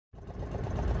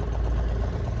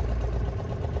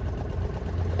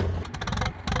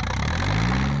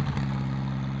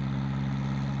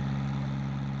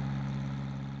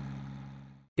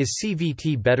Is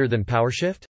CVT better than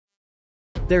powershift?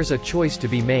 There's a choice to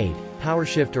be made: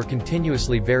 powershift or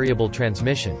continuously variable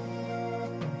transmission.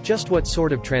 Just what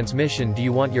sort of transmission do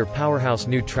you want your powerhouse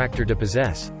new tractor to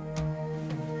possess?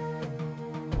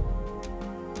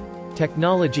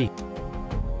 Technology.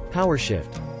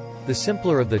 Powershift. The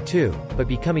simpler of the two, but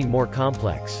becoming more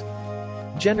complex.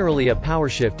 Generally, a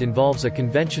powershift involves a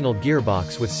conventional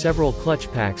gearbox with several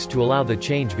clutch packs to allow the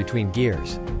change between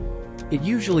gears. It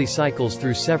usually cycles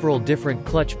through several different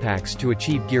clutch packs to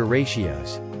achieve gear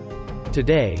ratios.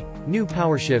 Today, new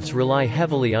powershifts rely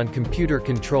heavily on computer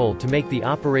control to make the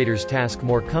operator's task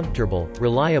more comfortable,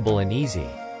 reliable and easy.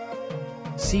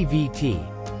 CVT.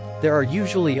 There are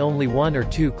usually only one or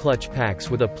two clutch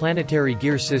packs with a planetary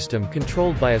gear system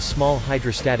controlled by a small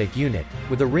hydrostatic unit,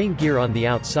 with a ring gear on the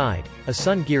outside, a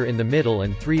sun gear in the middle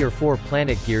and 3 or 4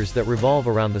 planet gears that revolve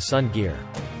around the sun gear.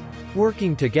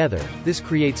 Working together, this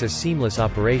creates a seamless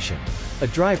operation. A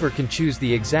driver can choose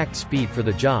the exact speed for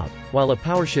the job, while a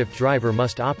powershift driver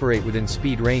must operate within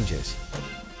speed ranges.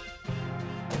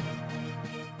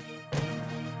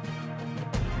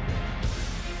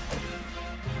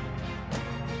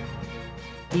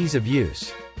 Ease of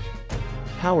use.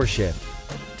 Powershift.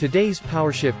 Today's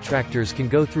powershift tractors can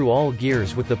go through all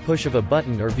gears with the push of a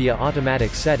button or via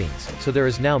automatic settings, so there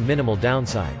is now minimal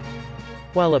downside.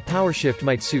 While a powershift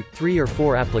might suit 3 or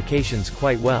 4 applications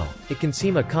quite well, it can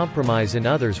seem a compromise in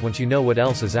others once you know what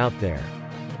else is out there.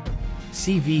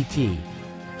 CVT.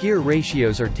 Gear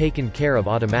ratios are taken care of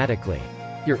automatically.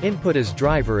 Your input as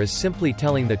driver is simply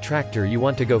telling the tractor you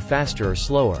want to go faster or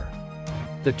slower.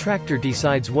 The tractor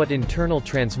decides what internal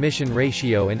transmission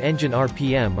ratio and engine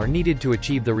RPM are needed to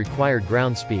achieve the required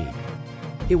ground speed.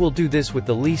 It will do this with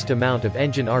the least amount of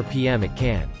engine RPM it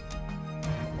can.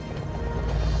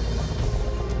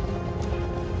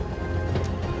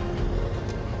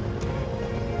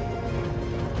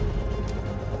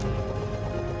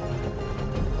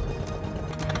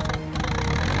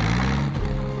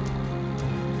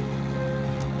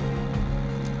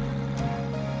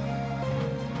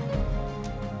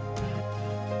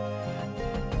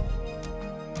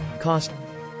 Cost.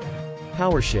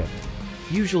 Powershift.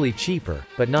 Usually cheaper,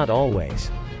 but not always.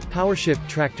 Powershift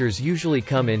tractors usually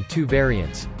come in 2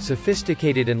 variants,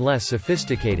 sophisticated and less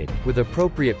sophisticated, with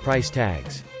appropriate price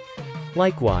tags.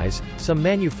 Likewise, some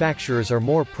manufacturers are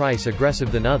more price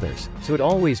aggressive than others, so it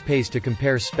always pays to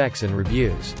compare specs and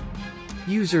reviews.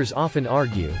 Users often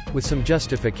argue, with some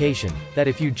justification, that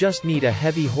if you just need a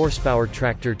heavy horsepower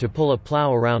tractor to pull a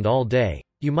plow around all day,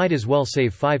 you might as well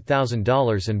save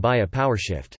 $5,000 and buy a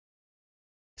powershift.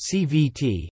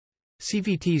 CVT.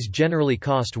 CVTs generally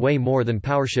cost way more than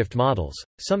powershift models,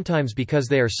 sometimes because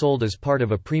they are sold as part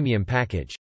of a premium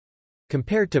package.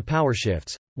 Compared to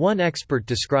powershifts, one expert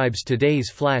describes today's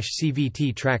flash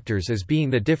CVT tractors as being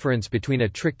the difference between a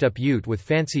tricked-up ute with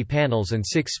fancy panels and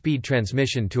 6-speed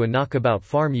transmission to a knockabout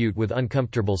farm ute with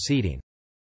uncomfortable seating.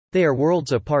 They are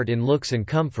worlds apart in looks and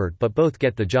comfort, but both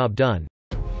get the job done.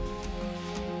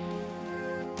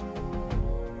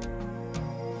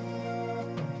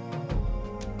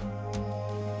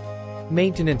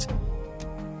 Maintenance.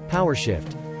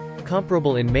 Powershift.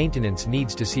 Comparable in maintenance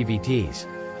needs to CVTs.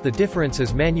 The difference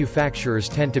is manufacturers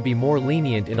tend to be more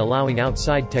lenient in allowing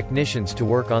outside technicians to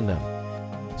work on them.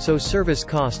 So service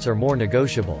costs are more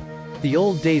negotiable. The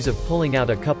old days of pulling out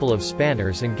a couple of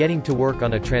spanners and getting to work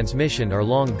on a transmission are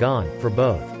long gone, for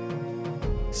both.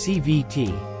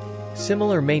 CVT.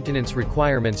 Similar maintenance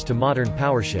requirements to modern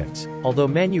powershifts, although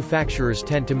manufacturers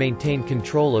tend to maintain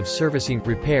control of servicing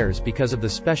repairs because of the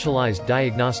specialized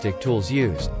diagnostic tools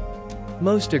used.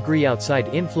 Most agree outside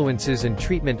influences and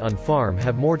treatment on farm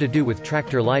have more to do with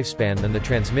tractor lifespan than the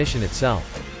transmission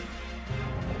itself.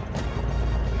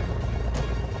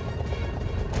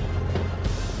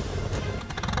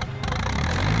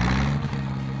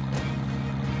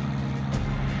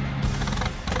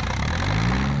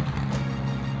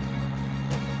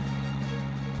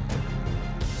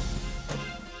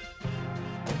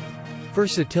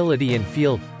 Versatility in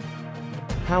field.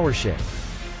 Powershift.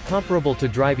 Comparable to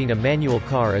driving a manual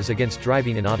car as against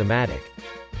driving an automatic.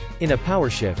 In a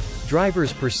powershift,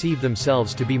 drivers perceive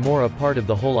themselves to be more a part of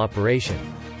the whole operation.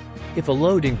 If a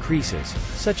load increases,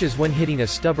 such as when hitting a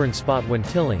stubborn spot when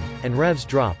tilling, and revs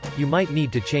drop, you might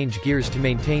need to change gears to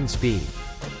maintain speed.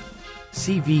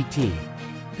 CVT.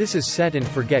 This is set and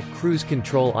forget cruise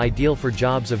control, ideal for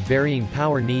jobs of varying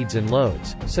power needs and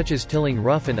loads, such as tilling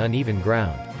rough and uneven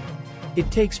ground. It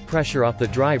takes pressure off the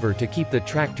driver to keep the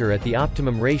tractor at the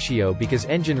optimum ratio because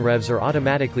engine revs are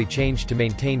automatically changed to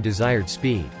maintain desired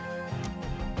speed.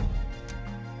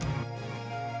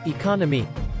 Economy.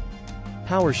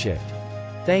 Powershift.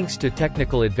 Thanks to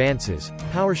technical advances,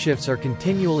 powershifts are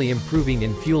continually improving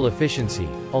in fuel efficiency,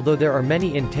 although there are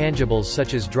many intangibles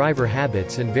such as driver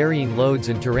habits and varying loads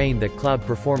and terrain that cloud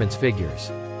performance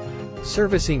figures.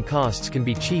 Servicing costs can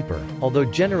be cheaper, although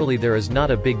generally there is not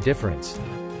a big difference.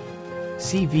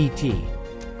 CVT.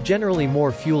 Generally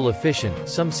more fuel efficient,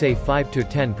 some say 5 to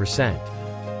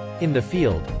 10%. In the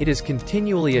field, it is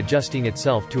continually adjusting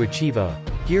itself to achieve a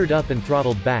geared up and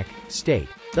throttled back state,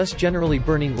 thus generally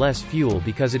burning less fuel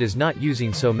because it is not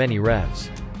using so many revs.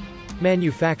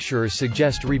 Manufacturers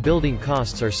suggest rebuilding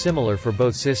costs are similar for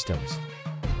both systems.